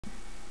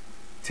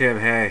Tim,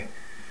 hey,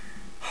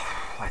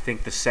 I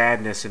think the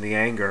sadness and the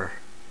anger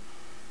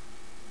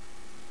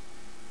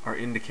are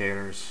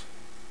indicators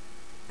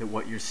that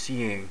what you're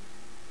seeing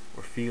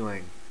or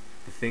feeling,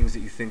 the things that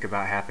you think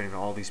about happening to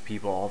all these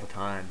people all the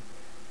time,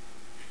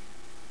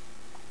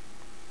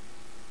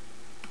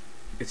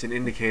 it's an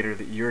indicator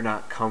that you're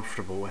not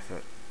comfortable with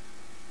it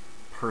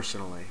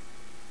personally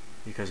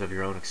because of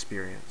your own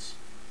experience.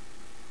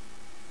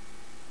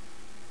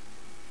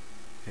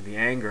 And the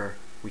anger,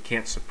 we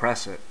can't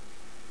suppress it,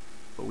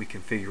 but we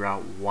can figure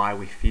out why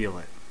we feel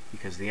it.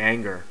 Because the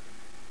anger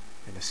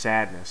and the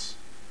sadness,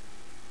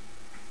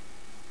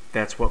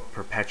 that's what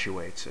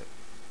perpetuates it.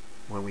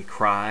 When we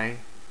cry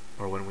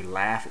or when we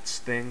laugh at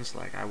things,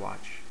 like I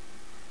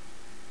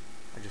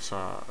just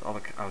saw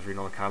I was reading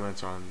all the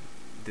comments on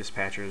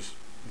Dispatcher's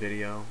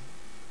video,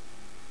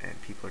 and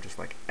people are just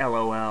like,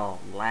 LOL,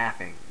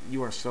 laughing.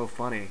 You are so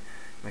funny.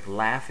 Like,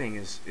 laughing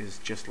is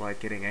just like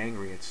getting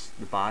angry. It's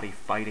the body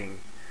fighting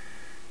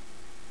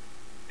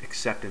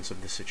acceptance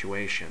of the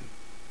situation.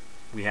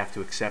 We have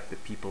to accept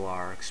that people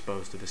are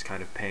exposed to this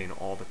kind of pain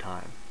all the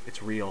time.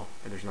 It's real,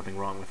 and there's nothing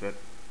wrong with it.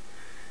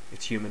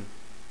 It's human,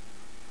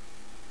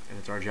 and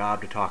it's our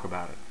job to talk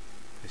about it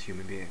as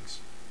human beings.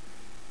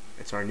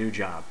 It's our new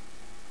job.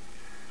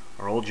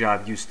 Our old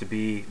job used to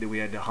be that we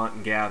had to hunt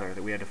and gather,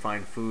 that we had to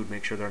find food,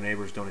 make sure that our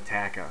neighbors don't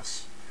attack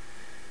us,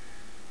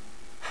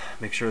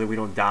 make sure that we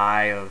don't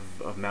die of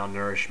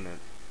malnourishment.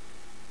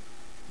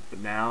 But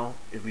now,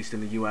 at least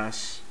in the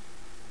U.S.,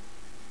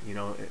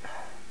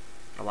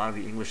 a lot of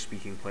the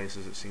English-speaking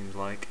places, it seems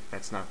like,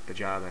 that's not the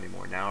job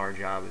anymore. Now our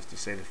job is to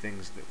say the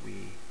things that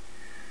we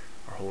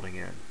are holding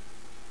in.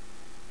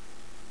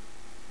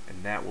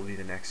 And that will be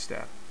the next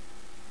step.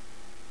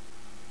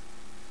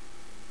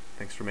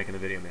 Thanks for making the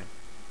video, man.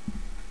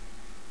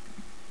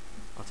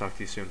 I'll talk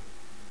to you soon.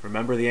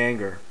 Remember the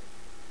anger,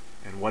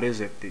 and what is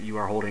it that you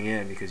are holding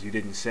in because you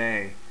didn't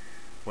say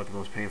what the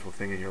most painful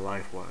thing in your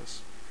life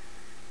was.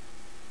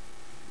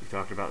 You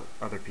talked about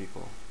other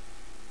people.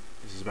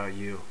 This is about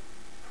you.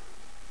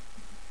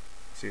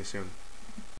 See you soon.